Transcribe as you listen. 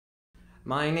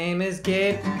My name is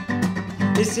Gabe.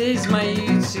 This is my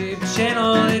YouTube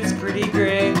channel. It's pretty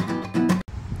great.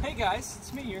 Hey guys,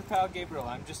 it's me, your pal Gabriel.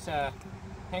 I'm just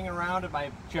hanging around at my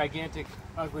gigantic,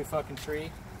 ugly fucking tree.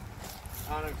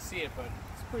 I don't know if you can see it, but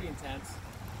it's pretty intense.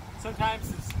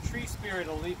 Sometimes this tree spirit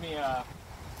will leave me oh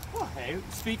hey,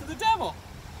 speak of the devil.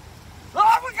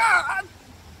 Oh my god!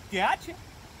 Gotcha!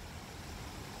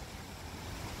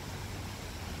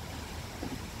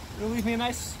 It'll leave me a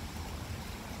nice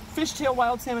fishtail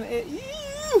wild salmon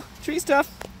ale. Tree stuff.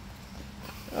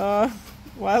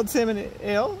 Wild salmon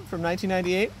ale from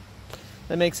 1998.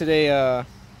 That makes it a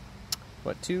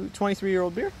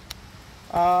 23-year-old beer.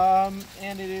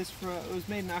 And it was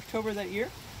made in October that year.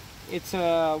 It's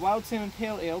a wild salmon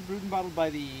pale ale brewed and bottled by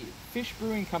the Fish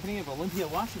Brewing Company of Olympia,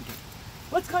 Washington.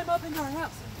 Let's climb up into our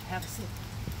house and have a sip.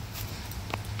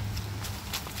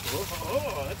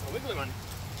 Oh, that's a wiggly one.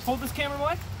 Hold this camera,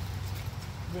 boy.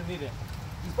 You're gonna need it.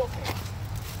 Use both hands.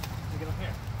 Get up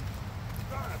here.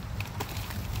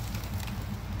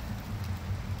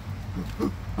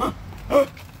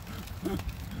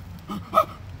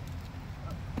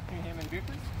 Can you hand me a beer,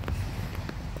 please?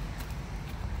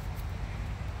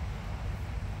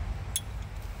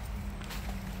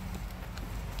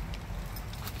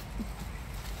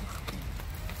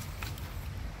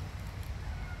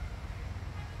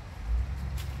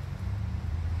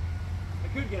 I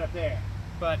could get up there,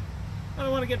 but I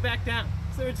don't want to get back down,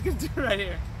 so we're just gonna do it right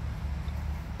here.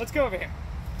 Let's go over here.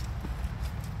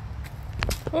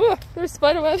 Oh, there's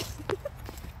spider webs.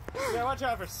 Yeah, watch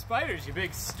out for spiders, you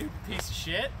big stupid piece of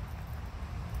shit.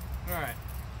 Alright.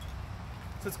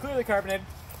 So it's clearly carbonated.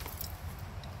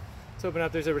 Let's open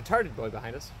up. There's a retarded boy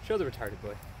behind us. Show the retarded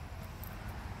boy.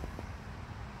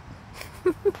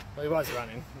 Well, he was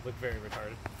running. He looked very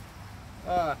retarded.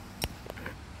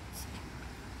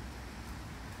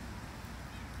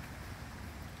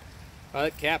 Oh,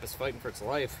 that cap is fighting for its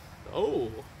life. Oh!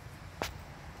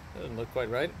 That doesn't look quite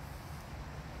right.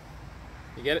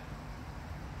 You get it?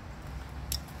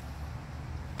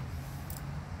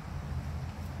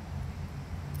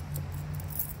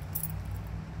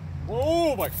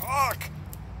 Oh my fuck!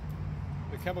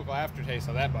 The chemical aftertaste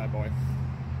of that bad boy.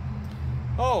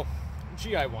 Oh,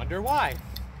 gee, I wonder why.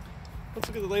 Let's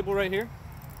look at the label right here.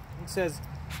 It says,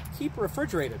 keep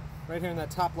refrigerated, right here in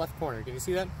that top left corner. Can you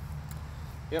see that?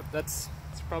 Yep, that's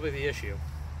probably the issue.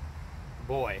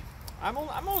 Boy, I'm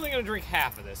only going to drink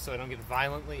half of this so I don't get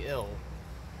violently ill.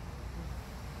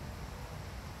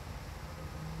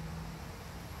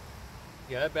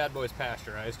 Yeah, that bad boy's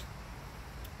pasteurized.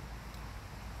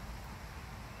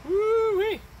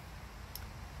 Woo-wee!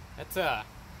 That's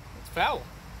foul.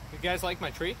 You guys like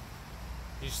my tree?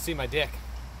 You should see my dick.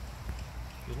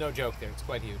 There's no joke there, it's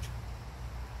quite huge.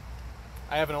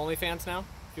 I have an OnlyFans now.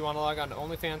 If you want to log on to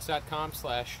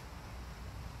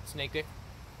onlyfans.com/snakedick,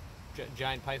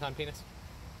 giant python penis,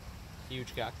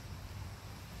 huge cock.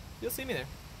 You'll see me there.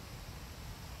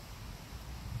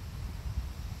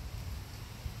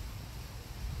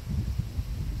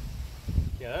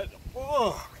 Yeah, that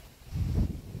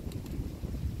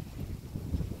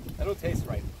don't taste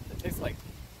right. It tastes like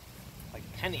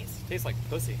pennies. It tastes like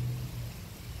pussy.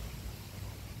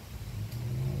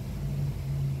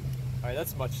 Alright,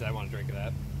 that's as much as I want to drink of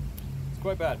that. It's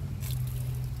quite bad.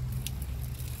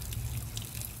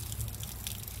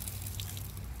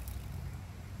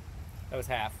 That was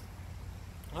half.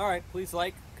 Alright, please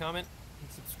like, comment,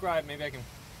 and subscribe. Maybe I can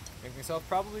make myself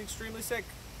probably extremely sick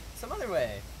some other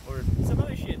way. Or some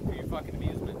other shit for your fucking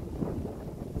amusement.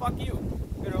 Fuck you.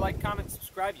 Better like, comment,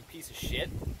 subscribe, you piece of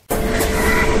shit.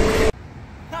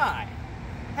 Hi.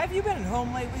 Have you been at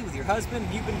home lately with your husband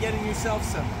and you've been getting yourself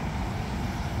some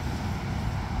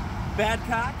bad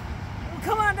cock? Well,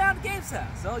 come on down to Gabe's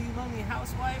house. All you lonely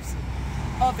housewives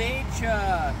of age,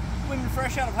 women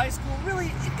fresh out of high school. Really,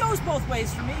 it goes both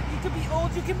ways for me. You can be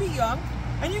old, you can be young,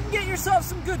 and you can get yourself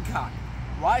some good cock.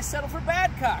 Why settle for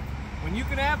bad cock when you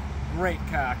can have great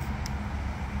cock?